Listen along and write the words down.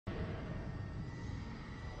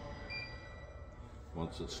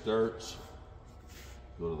Once it starts,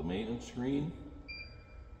 go to the maintenance screen,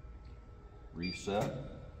 reset,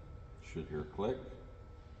 should hear a click,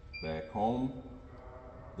 back home.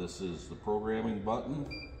 This is the programming button.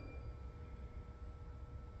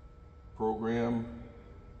 Program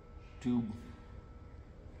tube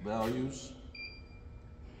values.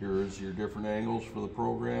 Here is your different angles for the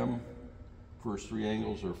program. First three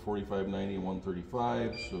angles are 45, 90, and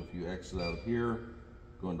 135. So if you exit out of here,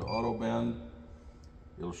 go into auto bend,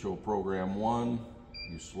 it'll show program 1.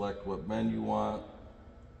 You select what bend you want.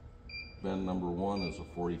 Bend number 1 is a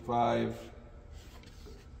 45.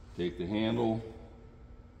 Take the handle,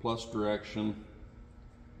 plus direction,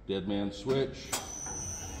 dead man switch.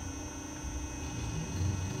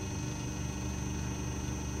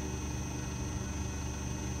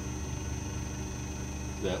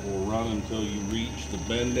 That will run until you reach the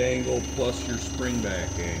bend angle plus your spring back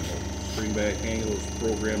angle. Spring back angle is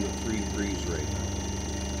programmed at 3 degrees right now.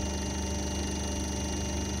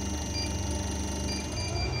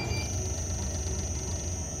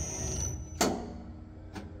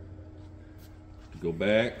 To go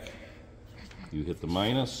back, you hit the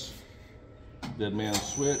minus, dead man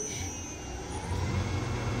switch.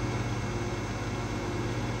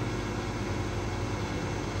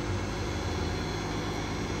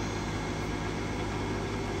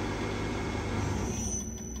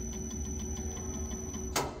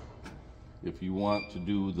 If you want to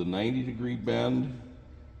do the 90-degree bend,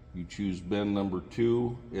 you choose bend number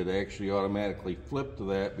 2. It actually automatically flipped to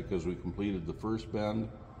that because we completed the first bend.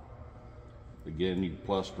 Again, you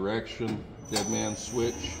plus direction, dead man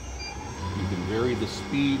switch. You can vary the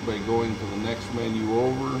speed by going to the next menu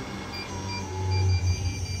over.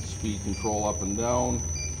 Speed control up and down.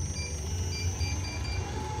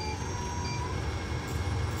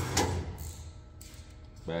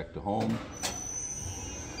 Back to home.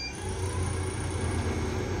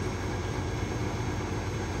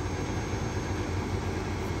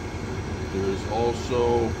 There is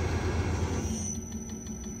also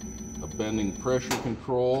a bending pressure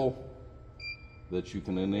control that you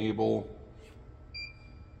can enable.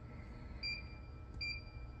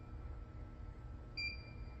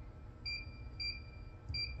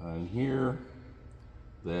 On here,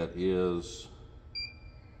 that is,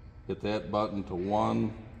 hit that button to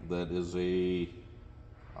 1. That is a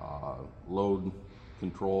load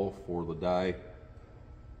control for the die.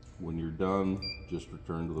 When you're done, just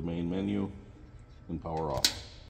return to the main menu and power off.